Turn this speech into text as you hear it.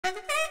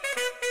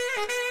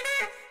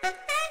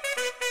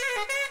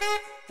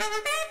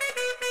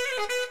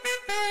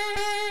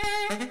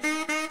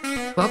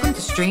Welcome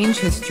to Strange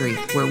History,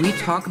 where we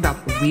talk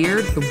about the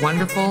weird, the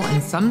wonderful,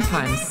 and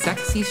sometimes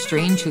sexy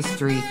strange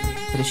history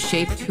that has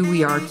shaped who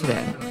we are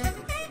today.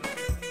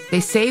 They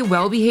say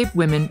well-behaved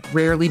women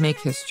rarely make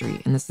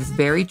history, and this is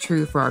very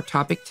true for our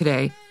topic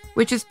today,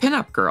 which is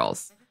pinup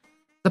girls.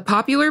 The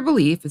popular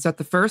belief is that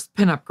the first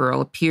pinup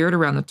girl appeared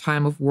around the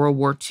time of World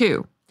War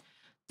II.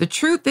 The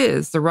truth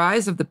is, the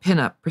rise of the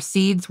pinup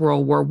precedes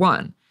World War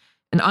I.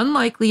 An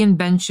unlikely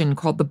invention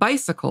called the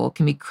bicycle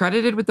can be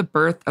credited with the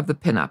birth of the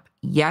pinup.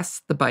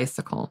 Yes, the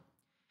bicycle.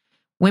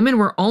 Women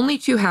were only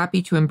too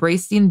happy to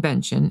embrace the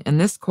invention,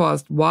 and this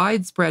caused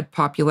widespread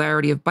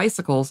popularity of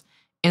bicycles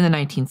in the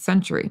 19th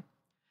century.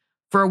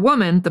 For a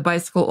woman, the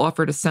bicycle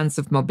offered a sense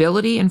of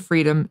mobility and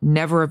freedom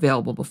never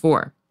available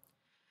before.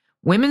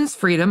 Women's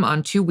freedom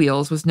on two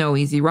wheels was no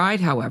easy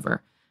ride,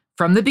 however.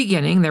 From the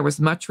beginning, there was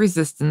much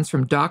resistance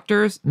from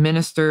doctors,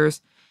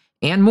 ministers,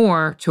 and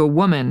more to a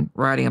woman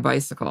riding a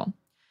bicycle.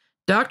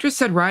 Doctors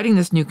said riding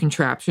this new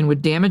contraption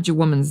would damage a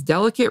woman's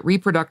delicate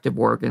reproductive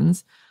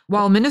organs,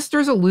 while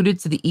ministers alluded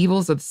to the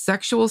evils of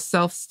sexual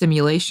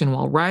self-stimulation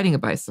while riding a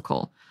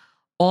bicycle,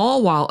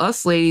 all while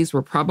us ladies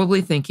were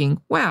probably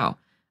thinking, wow,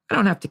 I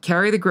don't have to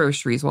carry the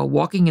groceries while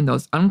walking in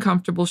those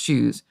uncomfortable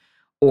shoes,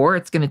 or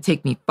it's going to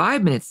take me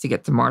 5 minutes to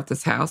get to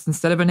Martha's house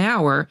instead of an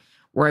hour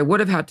where I would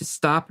have had to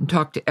stop and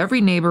talk to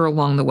every neighbor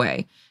along the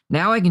way.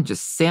 Now I can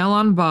just sail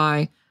on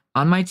by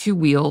on my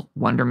two-wheel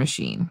wonder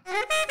machine.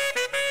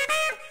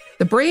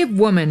 The brave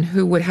woman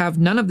who would have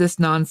none of this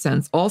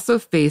nonsense also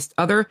faced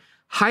other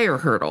higher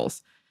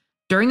hurdles.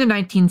 During the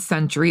 19th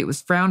century, it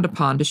was frowned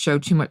upon to show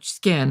too much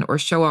skin or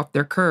show off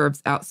their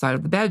curves outside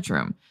of the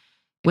bedroom.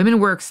 Women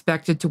were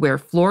expected to wear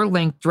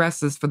floor-length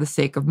dresses for the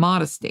sake of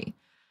modesty.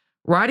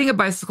 Riding a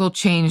bicycle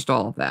changed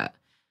all of that.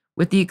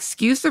 With the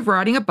excuse of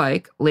riding a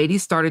bike,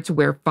 ladies started to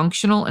wear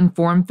functional and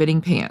form-fitting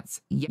pants.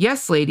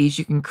 Yes, ladies,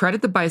 you can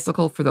credit the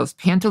bicycle for those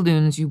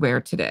pantaloons you wear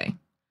today.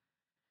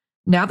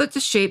 Now that the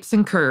shapes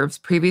and curves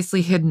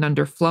previously hidden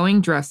under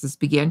flowing dresses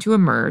began to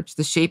emerge,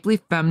 the shapely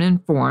feminine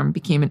form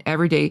became an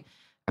everyday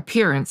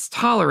appearance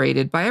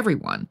tolerated by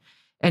everyone,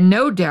 and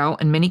no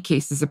doubt in many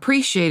cases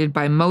appreciated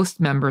by most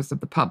members of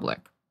the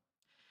public.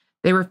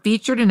 They were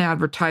featured in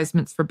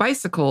advertisements for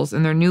bicycles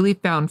and their newly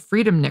found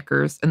freedom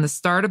knickers, and the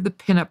start of the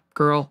pinup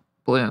girl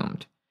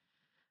bloomed.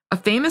 A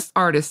famous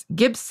artist,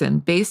 Gibson,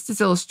 based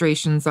his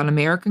illustrations on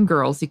American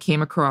girls he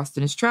came across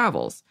in his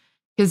travels.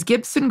 His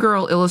Gibson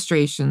Girl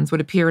illustrations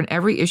would appear in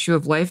every issue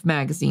of Life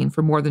magazine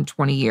for more than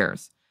 20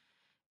 years.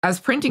 As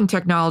printing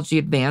technology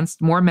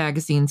advanced, more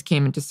magazines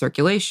came into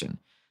circulation.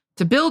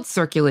 To build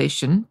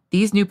circulation,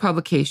 these new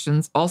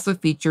publications also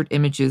featured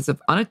images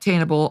of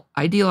unattainable,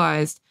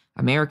 idealized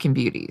American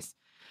beauties.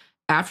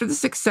 After the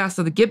success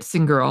of the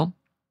Gibson Girl,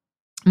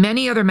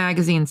 many other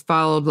magazines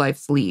followed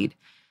Life's lead.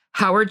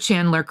 Howard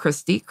Chandler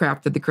Christie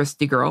crafted the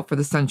Christie Girl for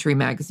the Century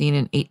magazine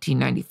in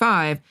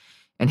 1895,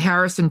 and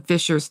Harrison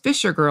Fisher's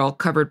Fisher Girl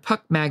covered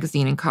Puck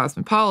magazine and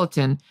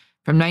Cosmopolitan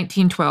from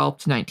 1912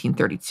 to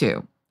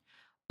 1932.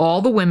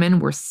 All the women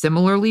were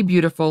similarly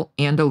beautiful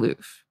and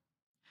aloof.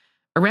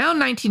 Around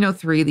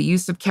 1903, the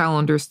use of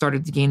calendars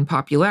started to gain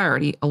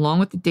popularity. Along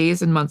with the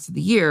days and months of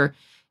the year,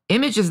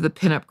 images of the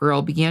pinup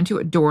girl began to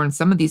adorn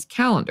some of these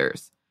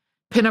calendars.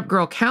 Pinup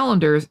girl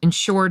calendars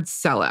ensured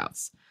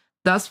sellouts.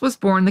 Thus was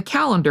born the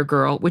calendar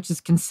girl, which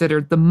is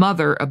considered the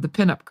mother of the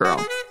pinup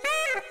girl.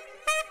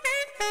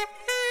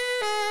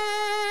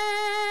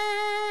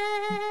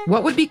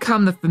 What would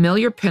become the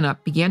familiar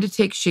pinup began to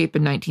take shape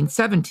in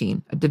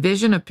 1917. A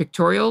division of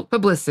pictorial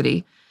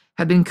publicity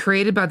had been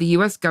created by the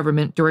U.S.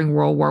 government during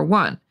World War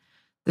I.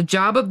 The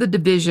job of the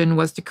division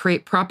was to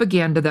create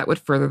propaganda that would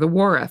further the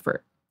war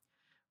effort.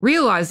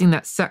 Realizing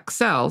that sex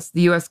sells,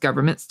 the U.S.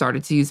 government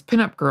started to use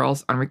pinup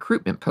girls on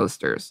recruitment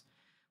posters.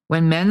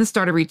 When men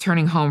started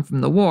returning home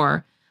from the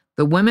war,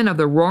 the women of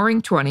the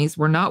Roaring Twenties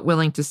were not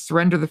willing to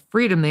surrender the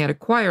freedom they had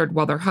acquired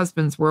while their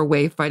husbands were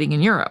away fighting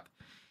in Europe.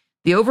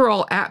 The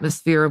overall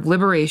atmosphere of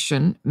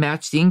liberation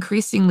matched the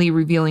increasingly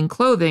revealing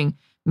clothing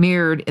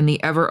mirrored in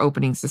the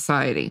ever-opening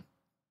society.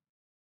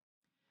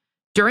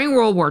 During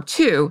World War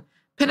II,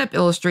 pinup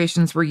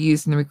illustrations were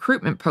used in the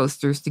recruitment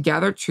posters to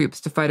gather troops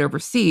to fight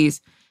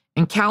overseas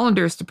and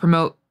calendars to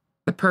promote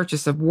the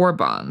purchase of war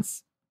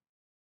bonds.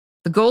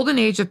 The golden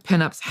age of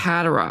pinups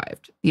had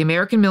arrived. The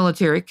American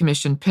military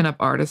commissioned pinup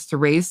artists to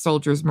raise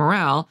soldiers'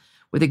 morale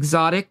with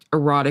exotic,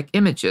 erotic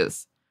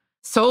images.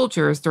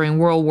 Soldiers during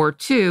World War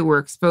II were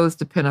exposed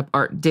to pinup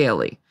art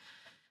daily.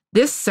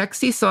 This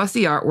sexy,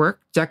 saucy artwork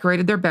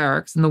decorated their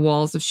barracks and the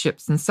walls of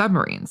ships and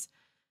submarines.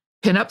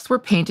 Pinups were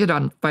painted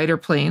on fighter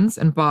planes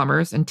and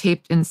bombers and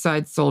taped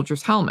inside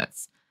soldiers'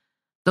 helmets.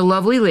 The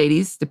lovely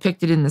ladies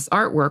depicted in this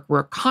artwork were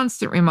a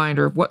constant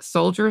reminder of what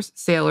soldiers,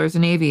 sailors,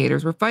 and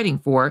aviators were fighting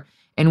for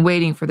and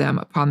waiting for them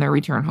upon their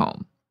return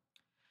home.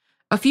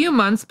 A few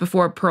months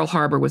before Pearl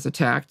Harbor was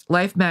attacked,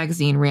 Life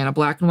magazine ran a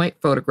black and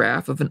white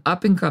photograph of an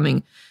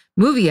up-and-coming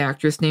movie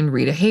actress named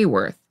Rita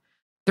Hayworth.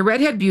 The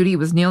redhead beauty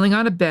was kneeling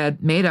on a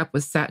bed made up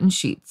with satin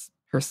sheets.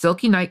 Her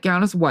silky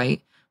nightgown is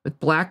white, with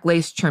black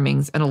lace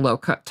trimmings and a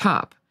low-cut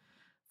top.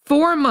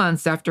 4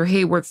 months after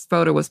Hayworth's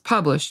photo was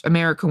published,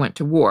 America went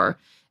to war,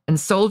 and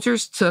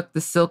soldiers took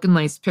the silken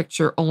lace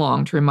picture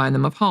along to remind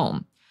them of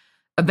home.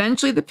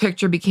 Eventually, the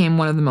picture became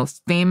one of the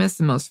most famous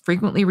and most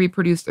frequently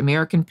reproduced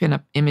American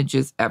pinup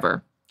images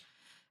ever.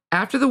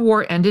 After the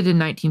war ended in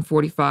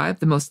 1945,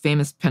 the most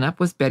famous pinup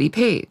was Betty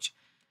Page.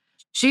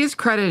 She is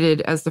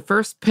credited as the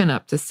first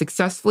pinup to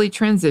successfully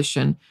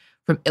transition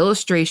from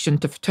illustration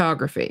to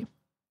photography.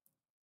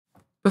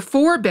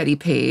 Before Betty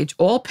Page,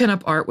 all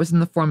pinup art was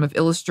in the form of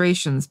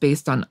illustrations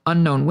based on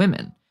unknown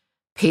women.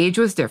 Page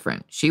was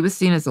different. She was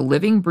seen as a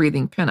living,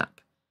 breathing pinup.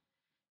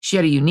 She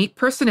had a unique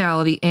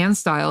personality and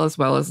style as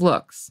well as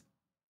looks.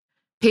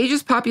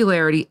 Page's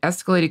popularity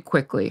escalated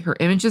quickly. Her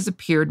images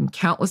appeared in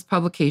countless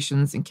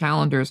publications and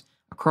calendars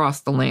across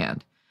the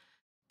land.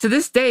 To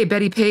this day,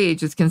 Betty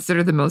Page is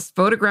considered the most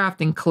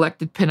photographed and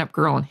collected pinup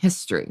girl in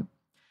history.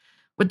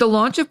 With the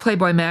launch of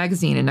Playboy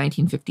magazine in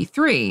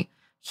 1953,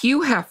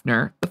 Hugh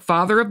Hefner, the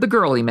father of the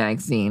Girly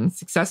magazine,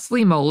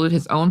 successfully molded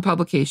his own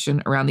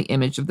publication around the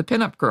image of the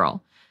pinup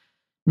girl.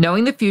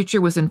 Knowing the future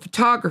was in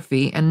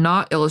photography and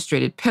not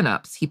illustrated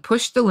pinups, he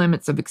pushed the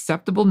limits of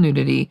acceptable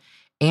nudity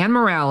and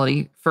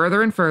morality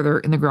further and further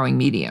in the growing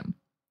medium.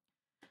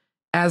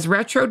 As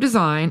retro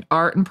design,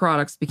 art, and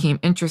products became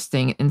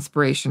interesting and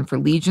inspiration for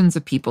legions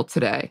of people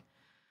today,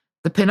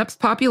 the pinup's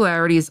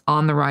popularity is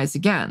on the rise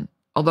again.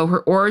 Although her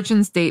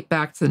origins date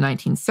back to the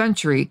 19th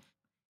century,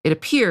 it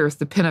appears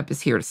the pinup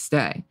is here to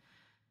stay.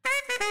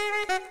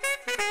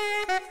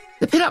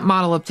 The pinup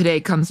model of today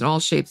comes in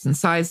all shapes and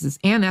sizes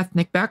and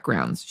ethnic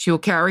backgrounds. She will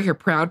carry her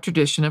proud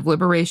tradition of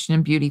liberation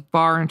and beauty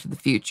far into the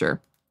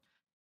future.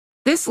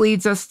 This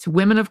leads us to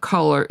women of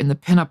color in the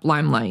pinup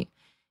limelight.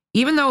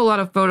 Even though a lot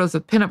of photos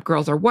of pinup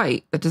girls are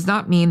white, that does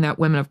not mean that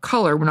women of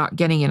color were not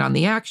getting in on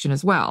the action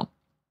as well.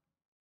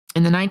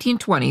 In the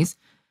 1920s,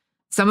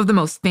 some of the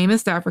most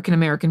famous African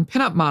American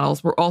pinup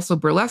models were also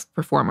burlesque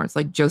performers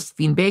like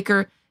Josephine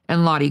Baker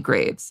and Lottie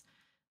Graves.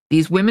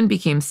 These women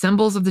became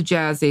symbols of the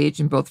jazz age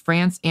in both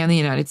France and the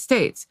United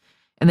States,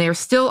 and they are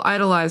still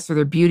idolized for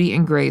their beauty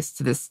and grace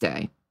to this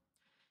day.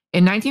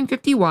 In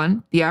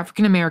 1951, the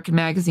African American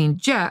magazine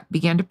Jet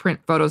began to print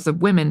photos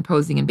of women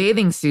posing in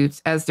bathing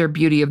suits as their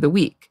beauty of the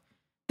week.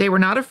 They were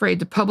not afraid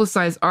to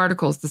publicize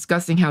articles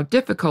discussing how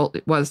difficult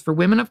it was for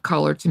women of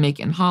color to make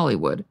it in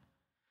Hollywood.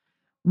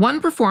 One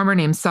performer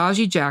named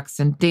Saji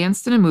Jackson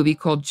danced in a movie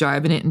called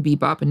Jivin' It and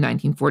Bebop in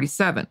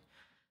 1947.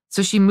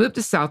 So she moved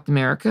to South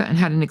America and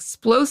had an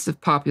explosive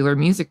popular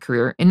music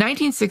career. In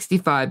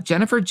 1965,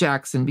 Jennifer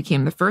Jackson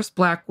became the first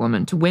Black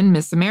woman to win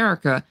Miss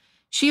America.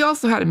 She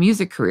also had a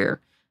music career,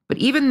 but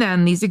even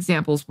then, these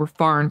examples were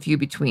far and few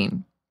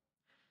between.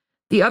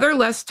 The other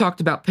less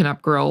talked about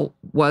pinup girl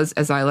was,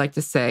 as I like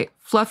to say,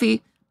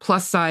 fluffy,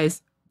 plus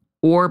size,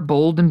 or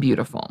bold and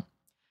beautiful.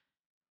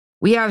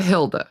 We have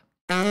Hilda.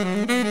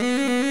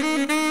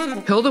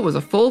 Hilda was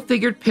a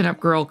full-figured pinup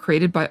girl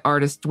created by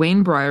artist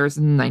Dwayne Bryars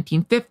in the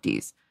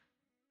 1950s.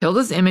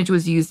 Hilda's image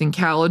was used in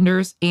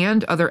calendars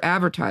and other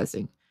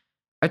advertising,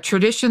 a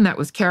tradition that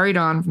was carried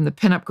on from the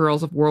pinup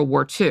girls of World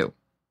War II.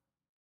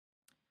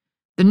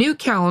 The new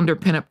calendar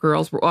pinup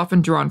girls were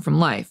often drawn from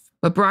life,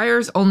 but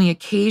Bryars only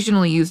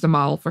occasionally used a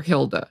model for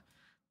Hilda.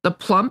 The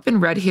plump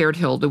and red-haired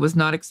Hilda was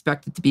not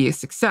expected to be a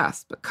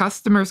success, but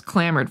customers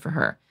clamored for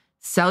her,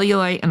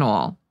 cellulite and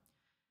all.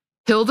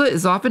 Hilda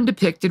is often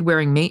depicted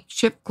wearing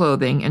makeshift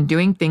clothing and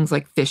doing things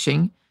like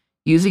fishing,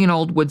 using an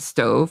old wood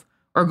stove,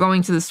 or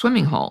going to the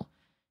swimming hole.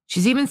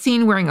 She's even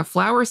seen wearing a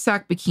flour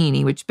sack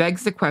bikini, which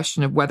begs the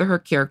question of whether her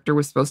character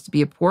was supposed to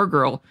be a poor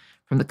girl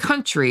from the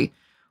country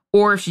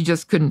or if she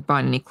just couldn't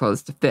find any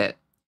clothes to fit,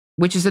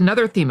 which is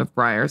another theme of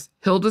Bryars,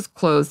 Hilda's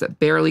clothes that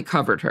barely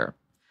covered her,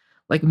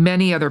 like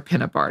many other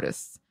pinup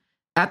artists.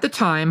 At the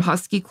time,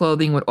 husky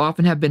clothing would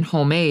often have been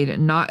homemade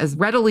and not as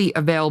readily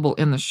available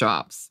in the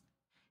shops.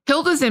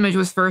 Hilda's image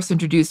was first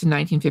introduced in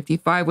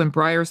 1955 when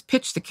Bryars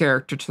pitched the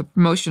character to the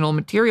promotional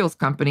materials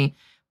company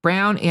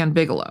Brown and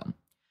Bigelow.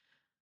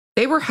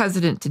 They were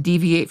hesitant to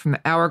deviate from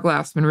the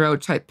Hourglass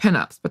Monroe-type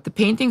pinups, but the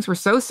paintings were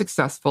so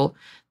successful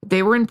that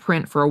they were in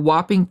print for a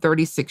whopping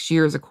 36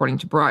 years, according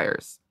to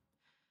Bryars.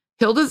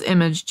 Hilda's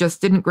image just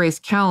didn't grace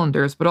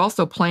calendars, but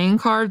also playing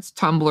cards,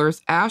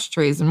 tumblers,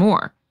 ashtrays, and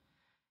more.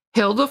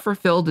 Hilda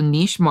fulfilled a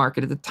niche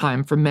market at the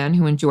time for men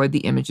who enjoyed the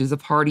images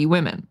of hardy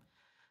women.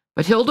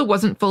 But Hilda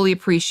wasn't fully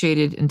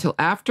appreciated until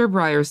after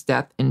Bryars'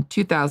 death in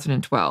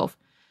 2012.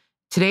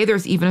 Today,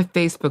 there's even a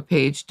Facebook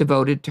page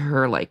devoted to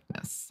her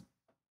likeness.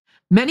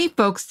 Many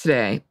folks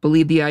today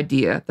believe the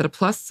idea that a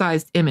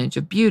plus-sized image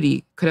of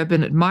beauty could have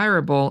been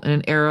admirable in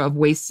an era of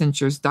waist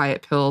cinchers,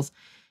 diet pills,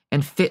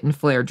 and fit and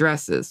flare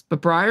dresses,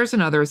 but Bryars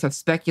and others have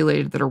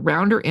speculated that a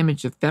rounder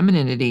image of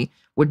femininity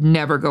would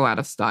never go out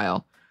of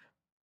style.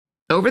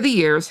 Over the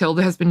years,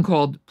 Hilda has been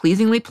called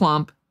pleasingly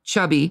plump,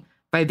 chubby,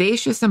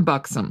 vivacious, and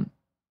buxom,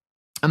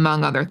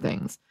 among other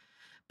things.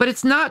 But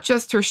it's not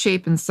just her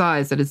shape and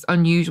size that is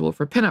unusual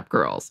for pinup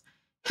girls.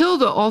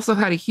 Hilda also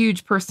had a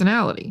huge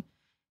personality.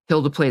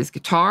 Hilda plays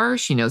guitar.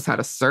 She knows how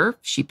to surf.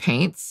 She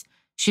paints.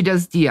 She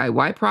does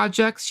DIY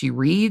projects. She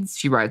reads.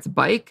 She rides a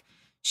bike.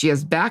 She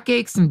has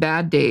backaches and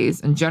bad days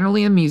and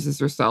generally amuses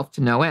herself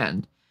to no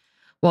end.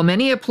 While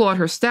many applaud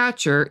her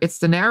stature, it's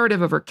the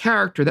narrative of her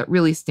character that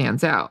really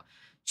stands out.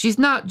 She's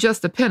not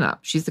just a pinup.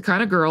 She's the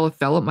kind of girl a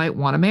fella might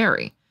want to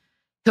marry.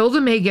 Hilda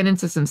may get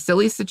into some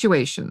silly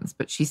situations,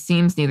 but she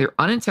seems neither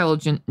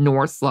unintelligent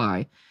nor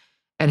sly.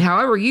 And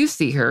however you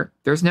see her,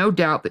 there's no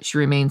doubt that she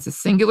remains a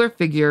singular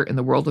figure in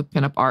the world of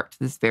pinup art to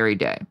this very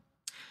day.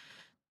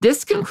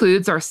 This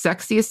concludes our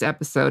sexiest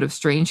episode of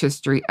Strange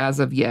History as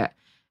of yet,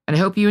 and I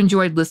hope you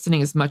enjoyed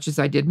listening as much as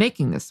I did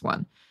making this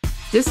one.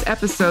 This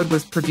episode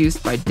was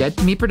produced by Dead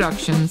to Me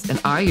Productions,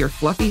 and I, your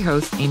fluffy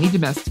host, Amy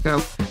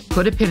Domestico,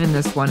 put a pin in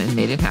this one and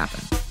made it happen.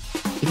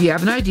 If you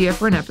have an idea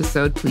for an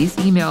episode, please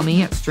email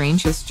me at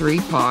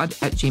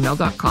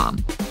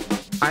strangehistorypod@gmail.com.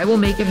 I will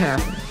make it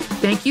happen.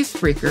 Thank you,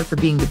 Spreaker, for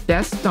being the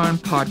best darn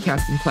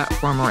podcasting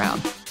platform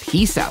around.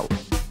 Peace out.